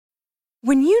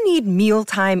When you need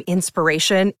mealtime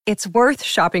inspiration, it's worth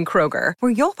shopping Kroger,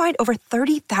 where you'll find over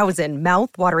 30,000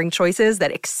 mouth-watering choices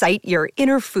that excite your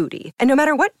inner foodie. And no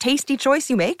matter what tasty choice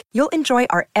you make, you'll enjoy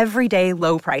our everyday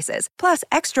low prices, plus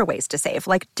extra ways to save,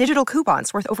 like digital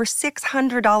coupons worth over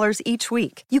 $600 each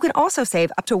week. You can also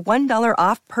save up to $1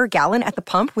 off per gallon at the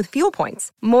pump with fuel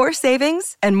points. More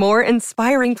savings and more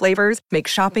inspiring flavors make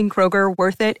shopping Kroger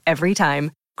worth it every time.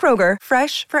 Kroger,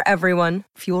 fresh for everyone.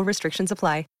 Fuel restrictions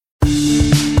apply.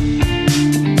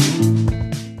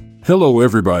 Hello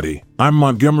everybody, I'm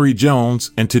Montgomery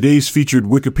Jones, and today's featured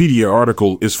Wikipedia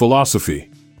article is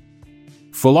Philosophy.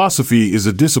 Philosophy is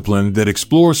a discipline that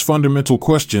explores fundamental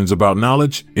questions about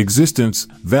knowledge, existence,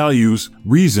 values,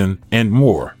 reason, and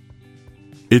more.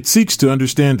 It seeks to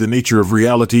understand the nature of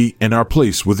reality and our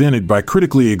place within it by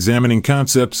critically examining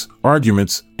concepts,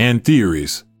 arguments, and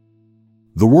theories.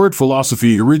 The word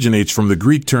philosophy originates from the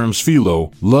Greek terms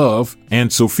philo, love,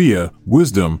 and sophia,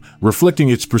 wisdom, reflecting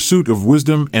its pursuit of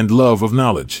wisdom and love of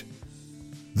knowledge.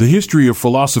 The history of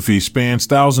philosophy spans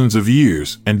thousands of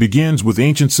years and begins with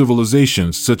ancient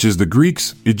civilizations such as the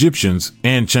Greeks, Egyptians,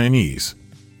 and Chinese.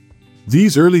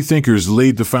 These early thinkers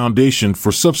laid the foundation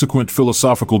for subsequent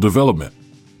philosophical development.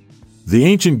 The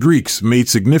ancient Greeks made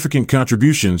significant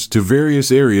contributions to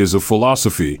various areas of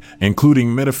philosophy,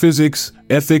 including metaphysics,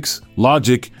 ethics,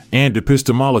 logic, and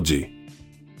epistemology.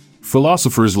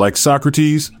 Philosophers like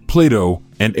Socrates, Plato,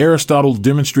 and Aristotle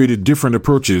demonstrated different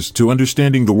approaches to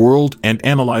understanding the world and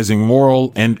analyzing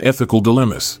moral and ethical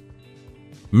dilemmas.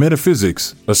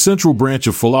 Metaphysics, a central branch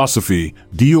of philosophy,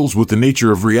 deals with the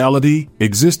nature of reality,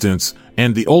 existence,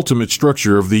 and the ultimate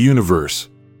structure of the universe.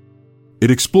 It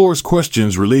explores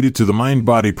questions related to the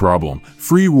mind-body problem,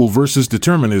 free will versus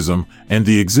determinism, and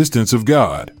the existence of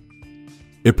God.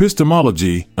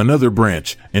 Epistemology, another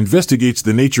branch, investigates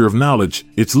the nature of knowledge,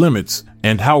 its limits,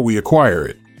 and how we acquire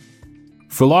it.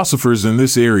 Philosophers in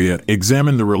this area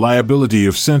examine the reliability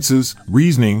of senses,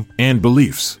 reasoning, and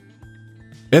beliefs.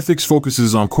 Ethics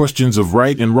focuses on questions of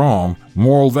right and wrong,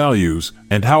 moral values,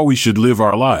 and how we should live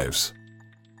our lives.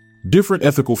 Different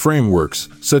ethical frameworks,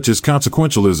 such as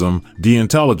consequentialism,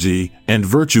 deontology, and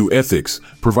virtue ethics,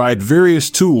 provide various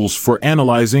tools for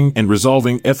analyzing and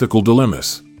resolving ethical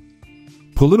dilemmas.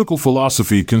 Political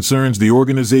philosophy concerns the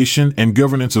organization and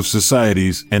governance of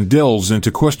societies and delves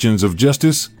into questions of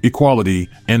justice, equality,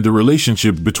 and the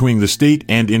relationship between the state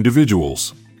and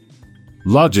individuals.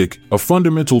 Logic, a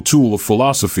fundamental tool of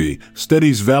philosophy,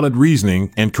 studies valid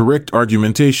reasoning and correct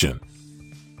argumentation.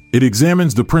 It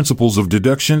examines the principles of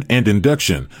deduction and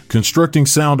induction, constructing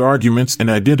sound arguments and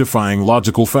identifying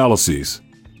logical fallacies.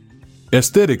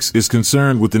 Aesthetics is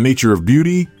concerned with the nature of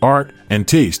beauty, art, and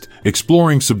taste,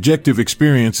 exploring subjective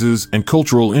experiences and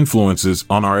cultural influences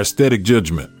on our aesthetic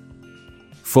judgment.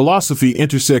 Philosophy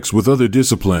intersects with other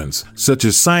disciplines, such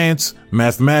as science,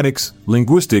 mathematics,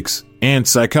 linguistics, and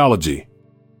psychology.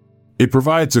 It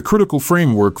provides a critical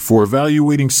framework for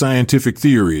evaluating scientific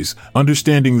theories,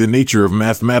 understanding the nature of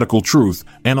mathematical truth,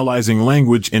 analyzing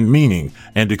language and meaning,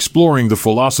 and exploring the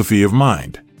philosophy of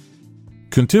mind.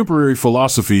 Contemporary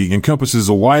philosophy encompasses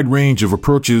a wide range of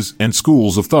approaches and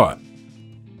schools of thought.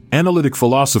 Analytic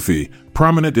philosophy,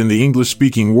 prominent in the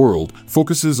English-speaking world,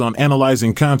 focuses on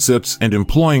analyzing concepts and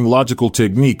employing logical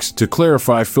techniques to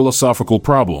clarify philosophical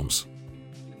problems.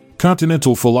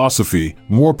 Continental philosophy,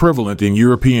 more prevalent in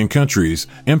European countries,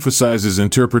 emphasizes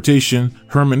interpretation,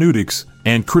 hermeneutics,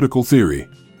 and critical theory.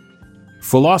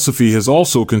 Philosophy has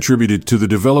also contributed to the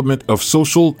development of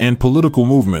social and political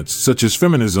movements such as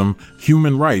feminism,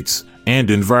 human rights, and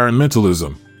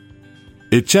environmentalism.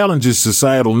 It challenges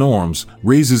societal norms,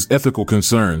 raises ethical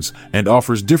concerns, and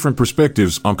offers different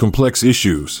perspectives on complex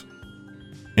issues.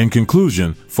 In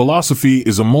conclusion, philosophy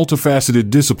is a multifaceted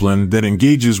discipline that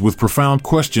engages with profound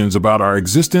questions about our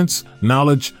existence,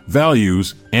 knowledge,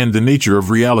 values, and the nature of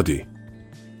reality.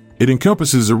 It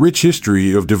encompasses a rich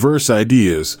history of diverse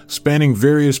ideas, spanning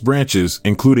various branches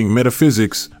including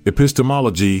metaphysics,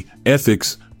 epistemology,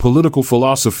 ethics, political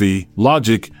philosophy,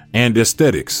 logic, and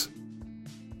aesthetics.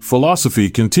 Philosophy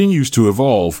continues to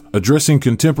evolve, addressing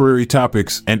contemporary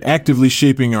topics and actively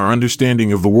shaping our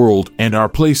understanding of the world and our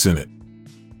place in it.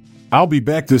 I'll be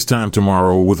back this time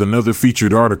tomorrow with another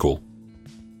featured article.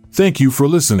 Thank you for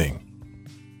listening.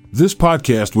 This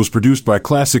podcast was produced by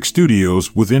Classic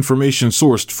Studios with information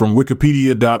sourced from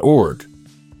Wikipedia.org.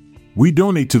 We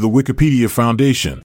donate to the Wikipedia Foundation,